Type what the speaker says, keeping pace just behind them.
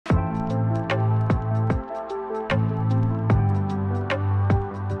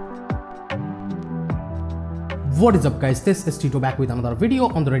What is up guys, this is Tito back with another video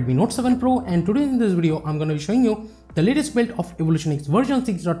on the Redmi Note 7 Pro, and today in this video I'm going to be showing you the latest build of EvolutionX version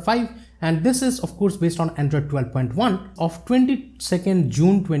 6.5, and this is of course based on Android 12.1 of 22nd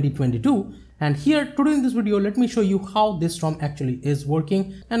June 2022. And here today in this video let me show you how this ROM actually is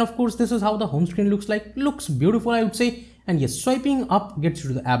working, and of course this is how the home screen looks like. Looks beautiful, I would say. And yes, swiping up gets you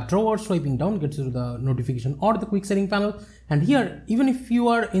to the app drawer, swiping down gets you to the notification or the quick setting panel. And here, even if you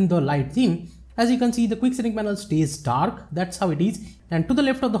are in the light theme, as you can see, the quick setting panel stays dark. That's how it is. And to the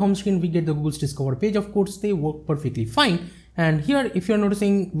left of the home screen, we get the Google's Discover page. Of course, they work perfectly fine. And here, if you're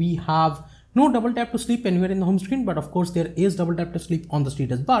noticing, we have no double tap to sleep anywhere in the home screen, but of course there is double tap to sleep on the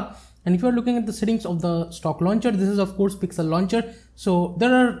status bar. And if you're looking at the settings of the stock launcher, this is of course Pixel launcher. So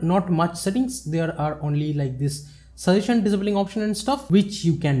there are not much settings. There are only like this suggestion disabling option and stuff, which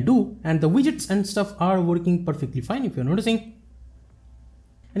you can do. And the widgets and stuff are working perfectly fine if you're noticing.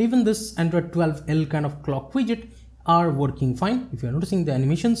 And even this Android 12L kind of clock widget are working fine if you're noticing the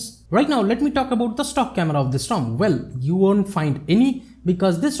animations. Right now, let me talk about the stock camera of this ROM. Well, you won't find any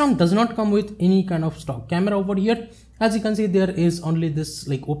because this ROM does not come with any kind of stock camera over here. As you can see, there is only this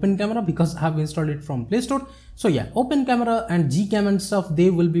like open camera because I have installed it from Play Store. So yeah, open camera and Gcam and stuff,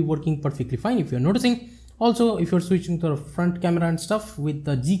 they will be working perfectly fine if you're noticing. Also, if you're switching to the front camera and stuff with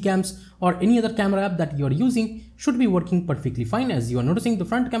the Gcams or any other camera app that you're using, should be working perfectly fine. As you are noticing, the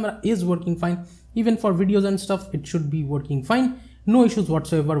front camera is working fine. Even for videos and stuff, it should be working fine. No issues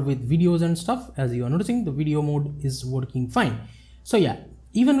whatsoever with videos and stuff. As you are noticing, the video mode is working fine. So yeah,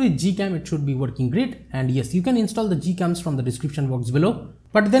 even with Gcam, it should be working great. And yes, you can install the Gcams from the description box below.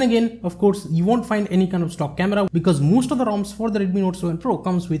 But then again, of course, you won't find any kind of stock camera because most of the ROMs for the Redmi Note 7 Pro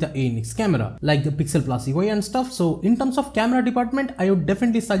comes with an ANX camera, like the Pixel Plus UI and stuff. So in terms of camera department, I would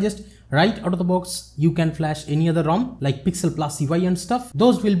definitely suggest right out of the box, you can flash any other ROM like Pixel Plus UI and stuff.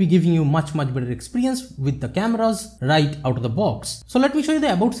 Those will be giving you much better experience with the cameras right out of the box. So let me show you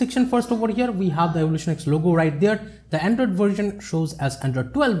the about section first. Over here, we have the EvolutionX logo right there. The Android version shows as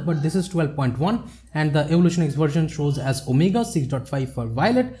Android 12, but this is 12.1, and the EvolutionX version shows as Omega 6.5 for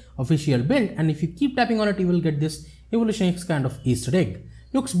Violet official build. And if you keep tapping on it, you will get this EvolutionX kind of Easter egg.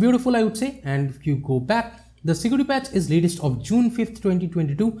 Looks beautiful, I would say. And if you go back, the security patch is latest of June 5th,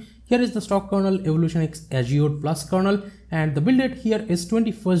 2022. Here is the stock kernel EvolutionX Azure Plus kernel, and the build date here is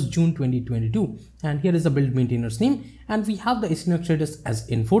 21st June 2022. And here is the build maintainer's name, and we have the SNX status as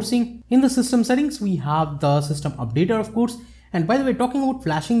enforcing. In the system settings, we have the system updater, of course. And by the way, talking about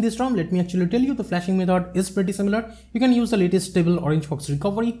flashing this ROM, let me actually tell you the flashing method is pretty similar. You can use the latest stable Orange Fox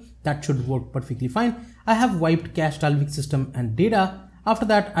recovery. That should work perfectly fine. I have wiped cache, Dalvik system and data. After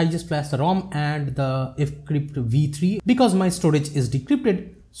that, I just flashed the ROM and the fcrypt v3 because my storage is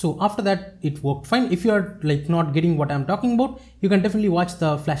decrypted. So after that, it worked fine. If you are like not getting what I'm talking about, you can definitely watch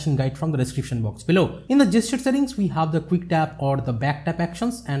the flashing guide from the description box below. In the gesture settings, we have the quick tap or the back tap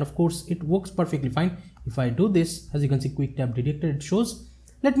actions, and of course it works perfectly fine. If I do this, as you can see, quick tap detected, it shows.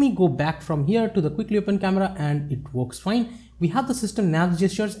 Let me go back from here to the quickly open camera, and it works fine. We have the system nav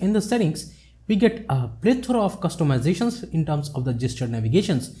gestures. In the settings, we get a plethora of customizations in terms of the gesture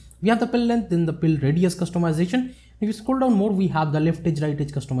navigations. We have the pill length, then the pill radius customization. If you scroll down more, we have the left edge, right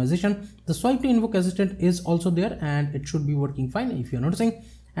edge customization. The swipe to invoke assistant is also there, and it should be working fine if you're noticing.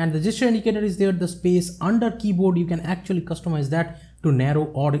 And the gesture indicator is there. The space under keyboard, you can actually customize that to narrow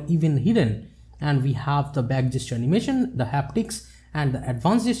or even hidden. And we have the back gesture animation, the haptics, and the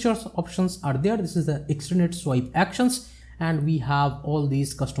advanced gestures options are there. This is the extended swipe actions, and we have all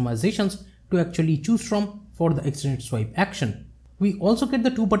these customizations to actually choose from for the extended swipe action. We also get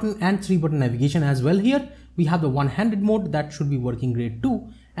the 2-button and 3-button navigation as well here. We have the one-handed mode that should be working great too.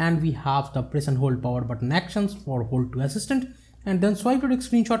 And we have the press and hold power button actions for hold to assistant. And then swipe to take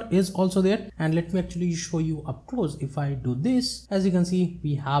screenshot is also there. And let me actually show you up close. If I do this, as you can see,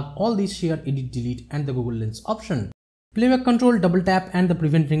 we have all these share, edit, delete, and the Google Lens option. Playback control, double tap, and the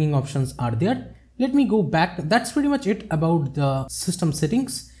prevent ringing options are there. Let me go back. That's pretty much it about the system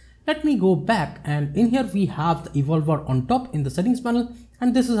settings. Let me go back, and in here we have the evolver on top in the settings panel,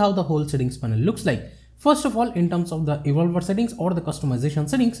 and this is how the whole settings panel looks like. First of all, in terms of the evolver settings or the customization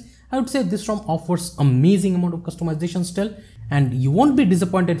settings, I would say this ROM offers amazing amount of customization still, and you won't be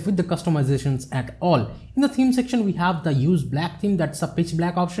disappointed with the customizations at all. In the theme section, we have the use black theme, that's a pitch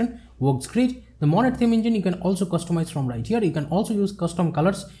black option, works great. The Monet theme engine you can also customize from right here. You can also use custom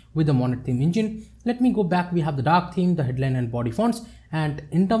colors with the Monet theme engine. Let me go back. We have the dark theme, the headline and body fonts. And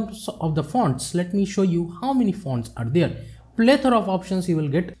in terms of the fonts, let me show you how many fonts are there. Plethora of options you will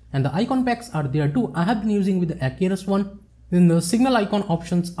get, and the icon packs are there too. I have been using with the Akeras one. Then the signal icon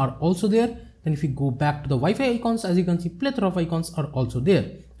options are also there. Then if you go back to the Wi-Fi icons, as you can see, plethora of icons are also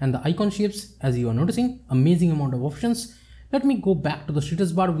there. and the icon shapes, as you are noticing, amazing amount of options. Let me go back to the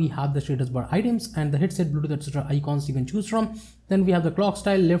status bar. We have the status bar items and the headset, Bluetooth, etc. icons you can choose from. Then we have the clock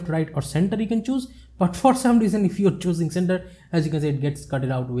style, left, right or center you can choose. But for some reason, if you're choosing center, as you can see, it gets cut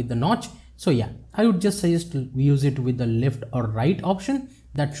it out with the notch. So yeah, I would just suggest we use it with the left or right option.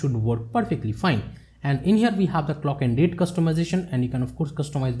 That should work perfectly fine. And in here we have the clock and date customization, and you can of course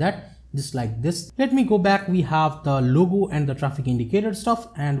customize that just like this. Let me go back. We have the logo and the traffic indicator stuff,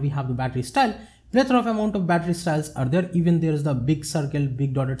 and we have the battery style. Plethora of amount of battery styles are there. Even there is the big circle,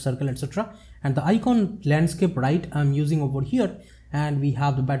 big dotted circle, etc. And the icon landscape right I'm using over here, and we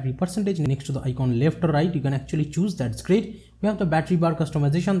have the battery percentage next to the icon left or right. You can actually choose, that's great. We have the battery bar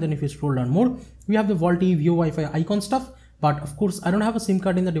customization. Then if you scroll down more, we have the VoLTE, View Wi-Fi icon stuff. But of course, I don't have a SIM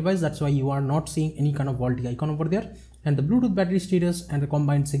card in the device. That's why you are not seeing any kind of VoLTE icon over there. And the Bluetooth battery status and the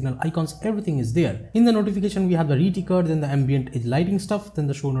combined signal icons, everything is there. In the notification, we have the reticker, then the ambient edge lighting stuff, then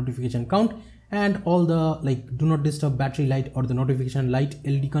the show notification count, and all the like do not disturb battery light or the notification light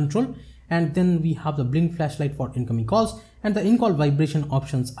LED control. And then we have the blink flashlight for incoming calls, and the in-call vibration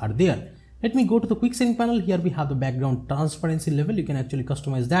options are there. Let me go to the quick setting panel. Here we have the background transparency level. You can actually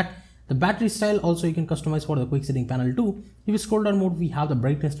customize that. The battery style also you can customize for the quick setting panel too. If you scroll down more, we have the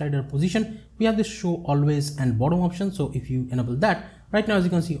brightness slider position. We have this show always and bottom option. So if you enable that, right now as you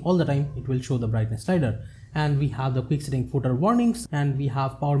can see all the time it will show the brightness slider. And we have the quick setting footer warnings, and we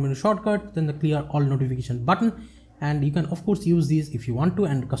have power menu shortcut, then the clear all notification button. And you can of course use these if you want to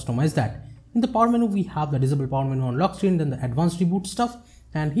and customize that. In the power menu, we have the disable power menu on lock screen, then the advanced reboot stuff.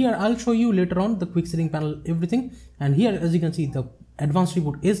 And here I'll show you later on the quick setting panel, everything. And here as you can see the advanced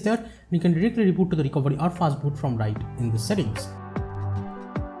reboot is there. You can directly reboot to the recovery or fast boot from right in the settings.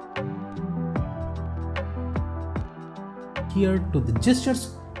 Here to the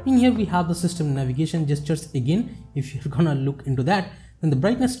gestures. In here we have the system navigation gestures again. If you're gonna look into that, then the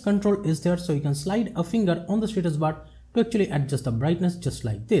brightness control is there, so you can slide a finger on the status bar to actually adjust the brightness just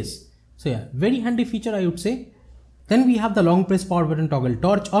like this. So yeah, very handy feature I would say. Then we have the long press power button toggle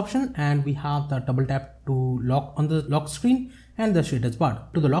torch option, and we have the double tap to lock on the lock screen and the status bar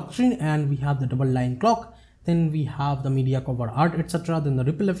to the lock screen, and we have the double line clock. Then we have the media cover art, etc. Then the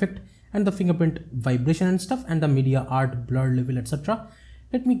ripple effect and the fingerprint vibration and stuff, and the media art blur level, etc.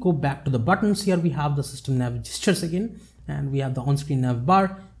 Let me go back to the buttons. Here we have the system nav gestures again, and we have the on-screen nav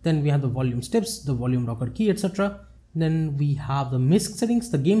bar. Then we have the volume steps, the volume rocker key, etc. Then we have the MISC settings.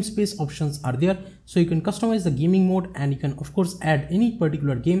 The game space options are there, so you can customize the gaming mode, and you can of course add any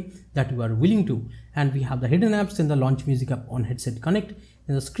particular game that you are willing to. And we have the hidden apps, then the launch music app on headset connect,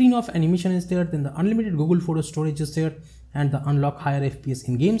 then the screen off animation is there, then the unlimited Google photo storage is there, and the unlock higher FPS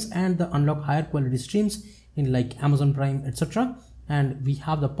in games, and the unlock higher quality streams in like Amazon Prime, etc. And we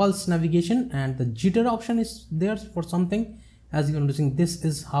have the pulse navigation, and the jitter option is there for something. As you are noticing, this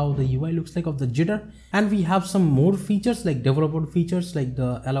is how the UI looks like of the jitter. And we have some more features like developer features like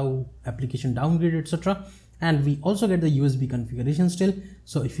the allow application downgrade, etc. And we also get the USB configuration still.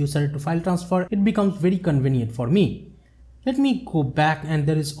 So if you set it to file transfer, it becomes very convenient for me. Let me go back, and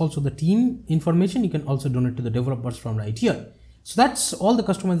there is also the team information. You can also donate to the developers from right here. So that's all the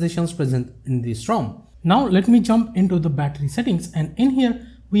customizations present in this ROM. Now let me jump into the battery settings, and in here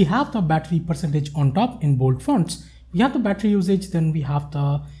we have the battery percentage on top in bold fonts. We have the battery usage, then we have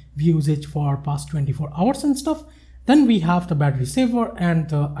the usage for past 24 hours and stuff. Then we have the battery saver and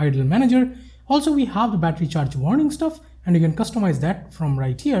the idle manager. Also we have the battery charge warning stuff, and you can customize that from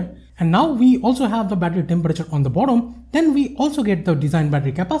right here. And now we also have the battery temperature on the bottom. Then we also get the design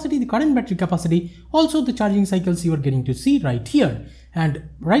battery capacity, the current battery capacity, also the charging cycles you are getting to see right here. And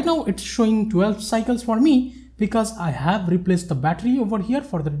right now it's showing 12 cycles for me, because I have replaced the battery over here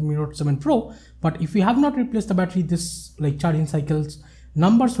for the Redmi Note 7 Pro. But if you have not replaced the battery, this like charging cycles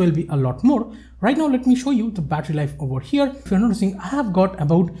numbers will be a lot more. Right now let me show you the battery life over here. If you're noticing, I have got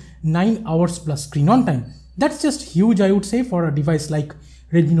about 9 hours plus screen on time. That's just huge, I would say, for a device like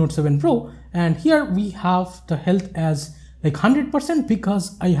Redmi Note 7 Pro. And here we have the health as like 100%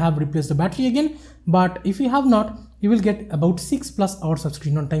 because I have replaced the battery again. But if you have not, you will get about 6+ hours of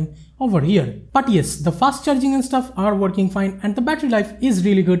screen on time over here. But yes, the fast charging and stuff are working fine, and the battery life is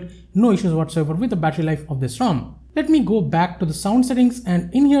really good. No issues whatsoever with the battery life of this ROM. Let me go back to the sound settings,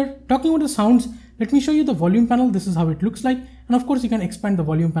 and in here, talking about the sounds, let me show you the volume panel. This is how it looks like. And of course you can expand the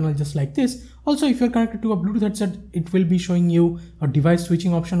volume panel just like this. Also, if you're connected to a Bluetooth headset, it will be showing you a device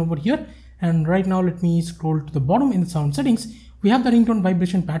switching option over here. And right now let me scroll to the bottom in the sound settings. We have the ringtone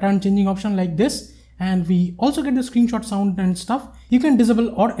vibration pattern changing option like this. And we also get the screenshot sound and stuff. You can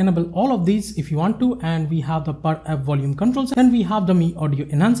disable or enable all of these if you want to, and we have the per app volume controls, then we have the Mi Audio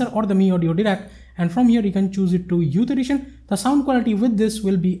Enhancer or the Mi Audio Direct, and from here you can choose it to Youth Edition. The sound quality with this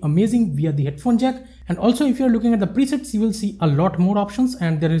will be amazing via the headphone jack, and also if you're looking at the presets, you will see a lot more options,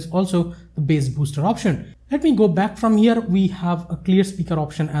 and there is also the bass booster option. Let me go back from here. We have a clear speaker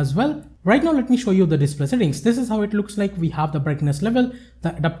option as well. Right now, let me show you the display settings. This is how it looks like. We have the brightness level,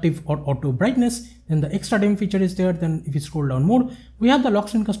 the adaptive or auto brightness, then the extra dim feature is there. Then if you scroll down more, we have the lock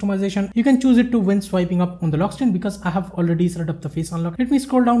screen customization. You can choose it to when swiping up on the lock screen, because I have already set up the face unlock. Let me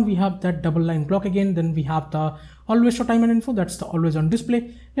scroll down. We have that double line clock again. Then we have the always show time and info. That's the always on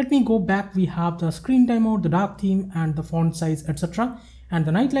display. Let me go back. We have the screen timeout, the dark theme, and the font size, etc. And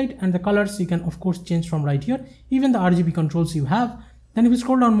the night light and the colors you can of course change from right here. Even the RGB controls you have. Then if you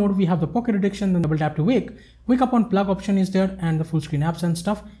scroll down more, we have the pocket detection, then double tap to wake up on plug option is there, and the full screen apps and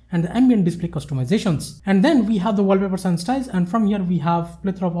stuff, and the ambient display customizations. And then we have the wallpapers and styles, and from here we have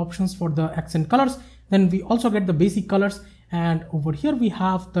plethora of options for the accent colors. Then we also get the basic colors, and over here we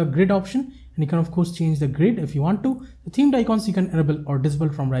have the grid option, and you can of course change the grid if you want to. The themed icons you can enable or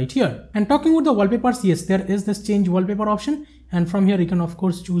disable from right here. And talking about the wallpapers, yes, there is this change wallpaper option, and from here you can of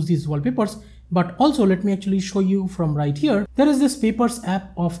course choose these wallpapers. But also let me actually show you from right here. There is this Papers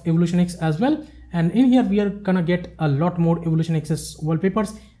app of EvolutionX as well, and in here we are gonna get a lot more EvolutionX's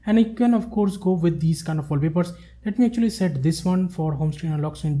wallpapers, and you can of course go with these kind of wallpapers. Let me actually set this one for home screen and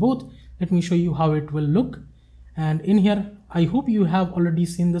lock screen both. Let me show you how it will look. And in here, I hope you have already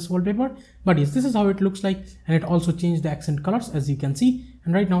seen this wallpaper, but yes, this is how it looks like, and it also changed the accent colors as you can see.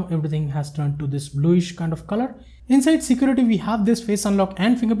 And right now everything has turned to this bluish kind of color. Inside security, we have this face unlock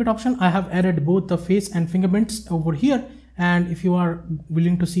and fingerprint option. I have added both the face and fingerprints over here, and if you are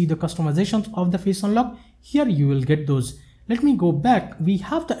willing to see the customizations of the face unlock, here you will get those. Let me go back. We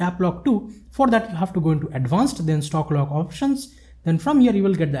have the app lock too. For that you have to go into advanced, then stock lock options, then from here you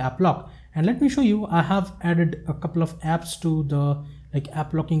will get the app lock. And let me show you, I have added a couple of apps to the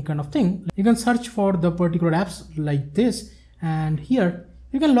app locking kind of thing. You can search for the particular apps like this, and here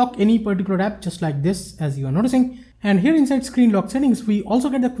you can lock any particular app just like this as you are noticing. And here inside screen lock settings, we also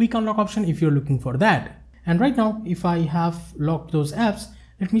get the quick unlock option if you're looking for that. And right now, if I have locked those apps,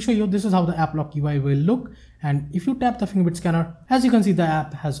 let me show you, this is how the app lock UI will look. And if you tap the fingerprint scanner, as you can see, the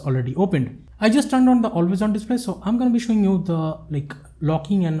app has already opened. I just turned on the always on display, so I'm going to be showing you the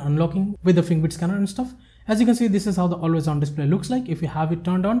locking and unlocking with the fingerprint scanner and stuff. As you can see, this is how the always on display looks like if you have it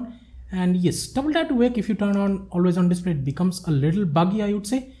turned on. And yes, double tap to wake. If you turn on always on display, it becomes a little buggy, I would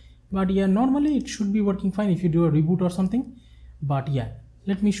say. But yeah, normally it should be working fine if you do a reboot or something. But yeah,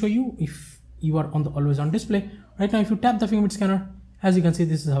 let me show you if you are on the always on display. Right now, if you tap the fingerprint scanner, as you can see,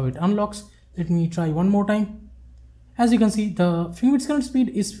 this is how it unlocks. Let me try one more time. As you can see, the fingerprint scanner speed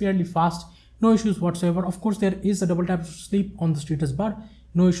is fairly fast. No issues whatsoever. Of course, there is a double tap to sleep on the status bar.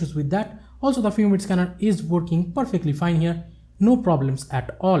 No issues with that. Also, the fingerprint scanner is working perfectly fine here. No problems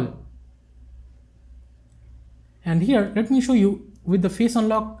at all. And here, let me show you with the face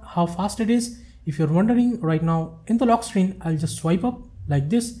unlock how fast it is. If you're wondering, right now in the lock screen, I'll just swipe up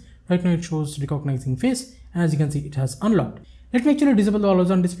like this. Right now it shows recognizing face, and as you can see, it has unlocked. Let me actually disable the always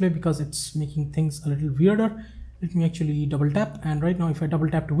on display because it's making things a little weirder. Let me actually double tap, and right now if I double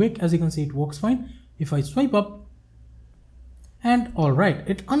tap to wake, as you can see, it works fine. If I swipe up, and all right,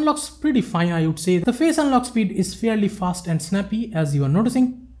 it unlocks pretty fine, I would say. The face unlock speed is fairly fast and snappy, as you are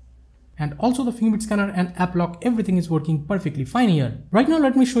noticing. And also the fingerprint scanner and app lock, everything is working perfectly fine here. Right now,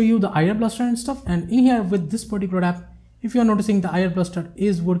 let me show you the IR Blaster and stuff. And in here with this particular app, if you are noticing, the IR Blaster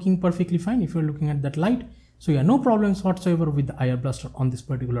is working perfectly fine if you're looking at that light. So yeah, no problems whatsoever with the IR Blaster on this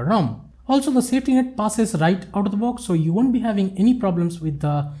particular ROM. Also, the safety net passes right out of the box, so you won't be having any problems with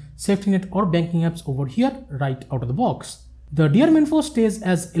the safety net or banking apps over here right out of the box. The DRM info stays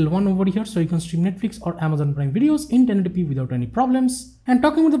as L1 over here, so you can stream Netflix or Amazon Prime videos in 1080p without any problems. And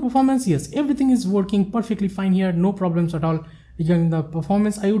talking about the performance, yes, everything is working perfectly fine here, no problems at all regarding the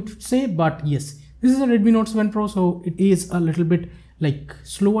performance, I would say. But yes, this is a Redmi Note 7 Pro, so it is a little bit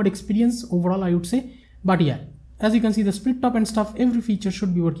slower experience overall, I would say. But yeah, as you can see, the split top and stuff, every feature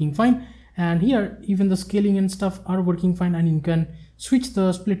should be working fine. And here, even the scaling and stuff are working fine, and you can switch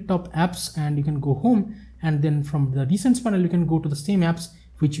the split top apps and you can go home. And then from the recent panel, you can go to the same apps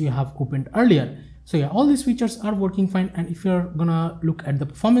which we have opened earlier. So yeah, all these features are working fine. And if you're gonna look at the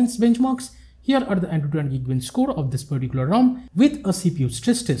performance benchmarks, here are the Antutu Geekbench score of this particular ROM with a CPU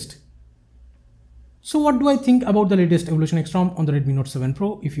stress test. So what do I think about the latest EvolutionX ROM on the Redmi Note 7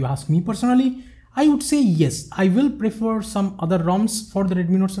 Pro? If you ask me personally, I would say yes, I will prefer some other ROMs for the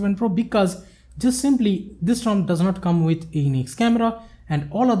Redmi Note 7 Pro because just simply this ROM does not come with a next camera, and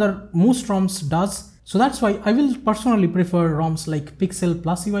all other most ROMs does. So that's why I will personally prefer ROMs like Pixel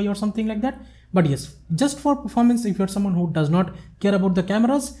Plus UI or something like that. But yes, just for performance, if you're someone who does not care about the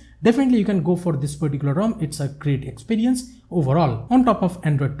cameras, definitely you can go for this particular ROM. It's a great experience overall on top of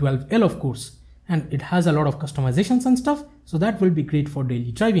Android 12L, of course. And it has a lot of customizations and stuff, so that will be great for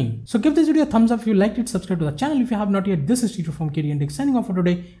daily driving. So give this video a thumbs up if you liked it, subscribe to the channel if you have not yet. This is Tito from KDN Tech signing off for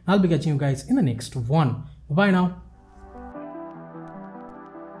today. I'll be catching you guys in the next one. Bye now.